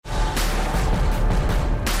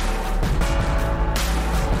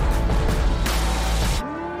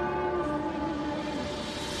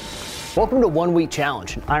Welcome to 1 Week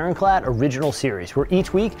Challenge, an Ironclad original series where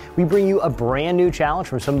each week we bring you a brand new challenge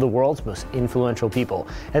from some of the world's most influential people.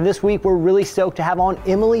 And this week we're really stoked to have on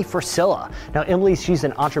Emily Frisella. Now Emily, she's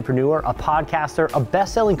an entrepreneur, a podcaster, a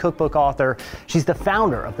best-selling cookbook author. She's the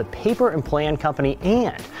founder of the Paper and Plan Company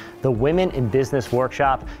and the Women in Business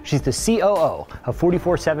Workshop. She's the COO of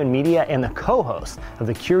 44/7 Media and the co-host of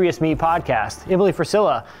the Curious Me podcast. Emily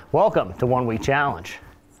Frisella, welcome to 1 Week Challenge.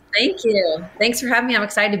 Thank you. Thanks for having me. I'm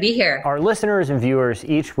excited to be here. Our listeners and viewers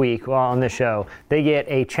each week on the show, they get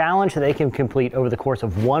a challenge that they can complete over the course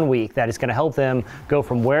of 1 week that is going to help them go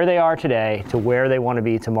from where they are today to where they want to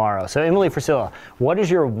be tomorrow. So Emily Frisella, what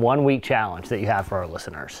is your 1 week challenge that you have for our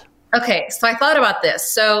listeners? Okay, so I thought about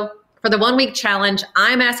this. So for the 1 week challenge,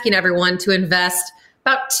 I'm asking everyone to invest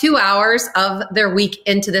about 2 hours of their week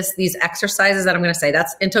into these exercises that I'm going to say.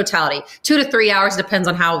 That's in totality. 2 to 3 hours, depends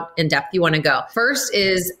on how in depth you want to go. First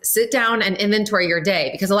is sit down and inventory your day,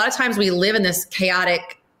 because a lot of times we live in this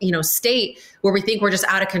chaotic, state where we think we're just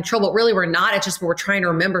out of control, but really we're not. It's just we're trying to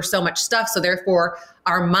remember so much stuff. So therefore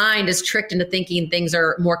our mind is tricked into thinking things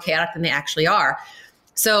are more chaotic than they actually are.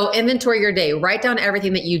 So inventory your day, write down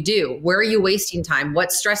everything that you do. Where are you wasting time?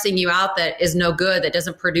 What's stressing you out that is no good, that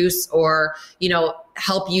doesn't produce or,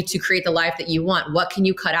 help you to create the life that you want? What can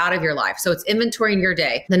you cut out of your life? So it's inventorying your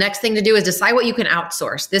day. The next thing to do is decide what you can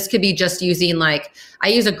outsource. This could be just using I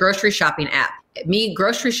use a grocery shopping app. Me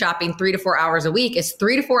grocery shopping 3 to 4 hours a week is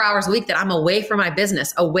 3 to 4 hours a week that I'm away from my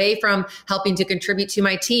business, away from helping to contribute to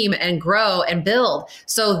my team and grow and build.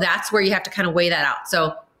 So that's where you have to kind of weigh that out.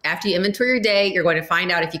 So after you inventory your day, you're going to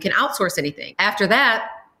find out if you can outsource anything. After that,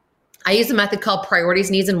 I use a method called priorities,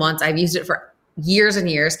 needs, and wants. I've used it for years and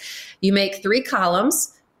years. You make 3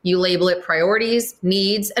 columns, you label it priorities,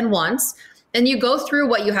 needs, and wants, and you go through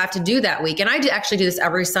what you have to do that week. And I actually do this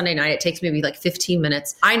every Sunday night. It takes maybe 15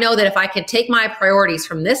 minutes. I know that if I can take my priorities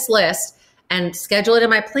from this list and schedule it in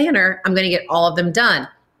my planner, I'm going to get all of them done.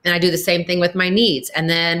 And I do the same thing with my needs. And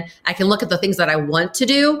then I can look at the things that I want to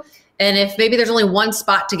do. And if maybe there's only one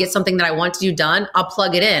spot to get something that I want to do done, I'll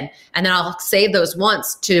plug it in. And then I'll save those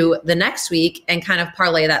wants to the next week and kind of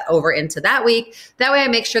parlay that over into that week. That way I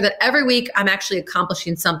make sure that every week I'm actually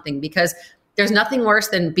accomplishing something, because there's nothing worse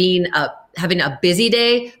than having a busy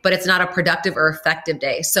day, but it's not a productive or effective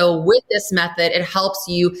day. So with this method, it helps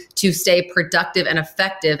you to stay productive and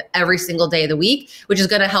effective every single day of the week, which is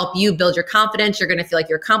going to help you build your confidence. You're going to feel like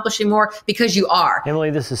you're accomplishing more because you are. Emily,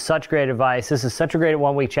 this is such great advice. This is such a great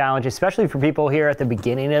 1 week challenge, especially for people here at the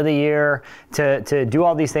beginning of the year to do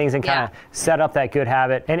all these things and kind of set up that good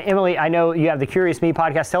habit. And Emily, I know you have the Curious Me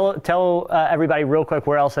podcast. Tell everybody real quick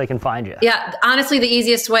where else they can find you. Yeah, honestly, the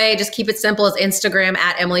easiest way, just keep it simple, is Instagram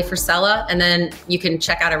at Emily Frisella. And then you can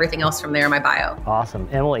check out everything else from there in my bio. Awesome.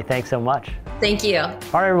 Emily, thanks so much. Thank you. All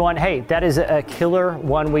right, everyone. Hey, that is a killer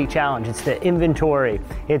 1 week challenge. It's the inventory.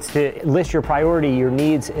 It's to list your priority, your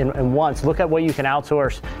needs and wants. Look at what you can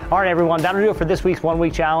outsource. All right, everyone. That'll do it for this week's 1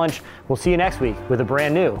 week challenge. We'll see you next week with a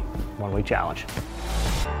brand new 1 week challenge.